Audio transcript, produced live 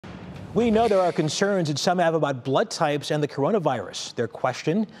We know there are concerns that some have about blood types and the coronavirus. Their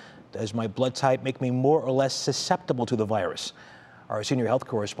question, does my blood type make me more or less susceptible to the virus? Our senior health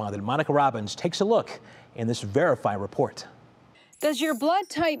correspondent, Monica Robbins, takes a look in this Verify report. Does your blood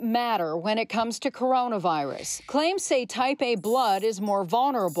type matter when it comes to coronavirus? Claims say type A blood is more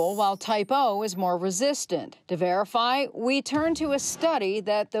vulnerable while type O is more resistant. To verify, we turn to a study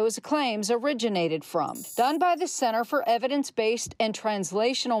that those claims originated from, done by the Center for Evidence-Based and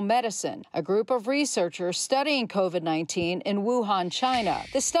Translational Medicine, a group of researchers studying COVID-19 in Wuhan, China.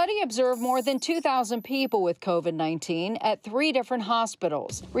 The study observed more than 2,000 people with COVID-19 at 3 different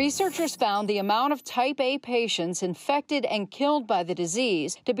hospitals. Researchers found the amount of type A patients infected and killed by the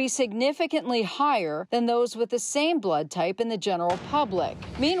disease to be significantly higher than those with the same blood type in the general public.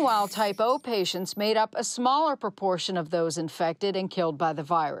 Meanwhile, type O patients made up a smaller proportion of those infected and killed by the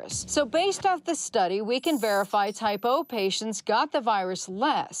virus. So based off the study, we can verify type O patients got the virus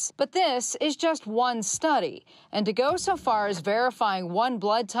less. But this is just one study. And to go so far as verifying one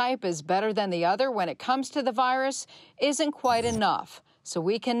blood type is better than the other when it comes to the virus isn't quite enough. So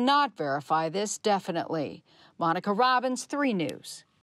we cannot verify this definitely. Monica Robbins, 3 News.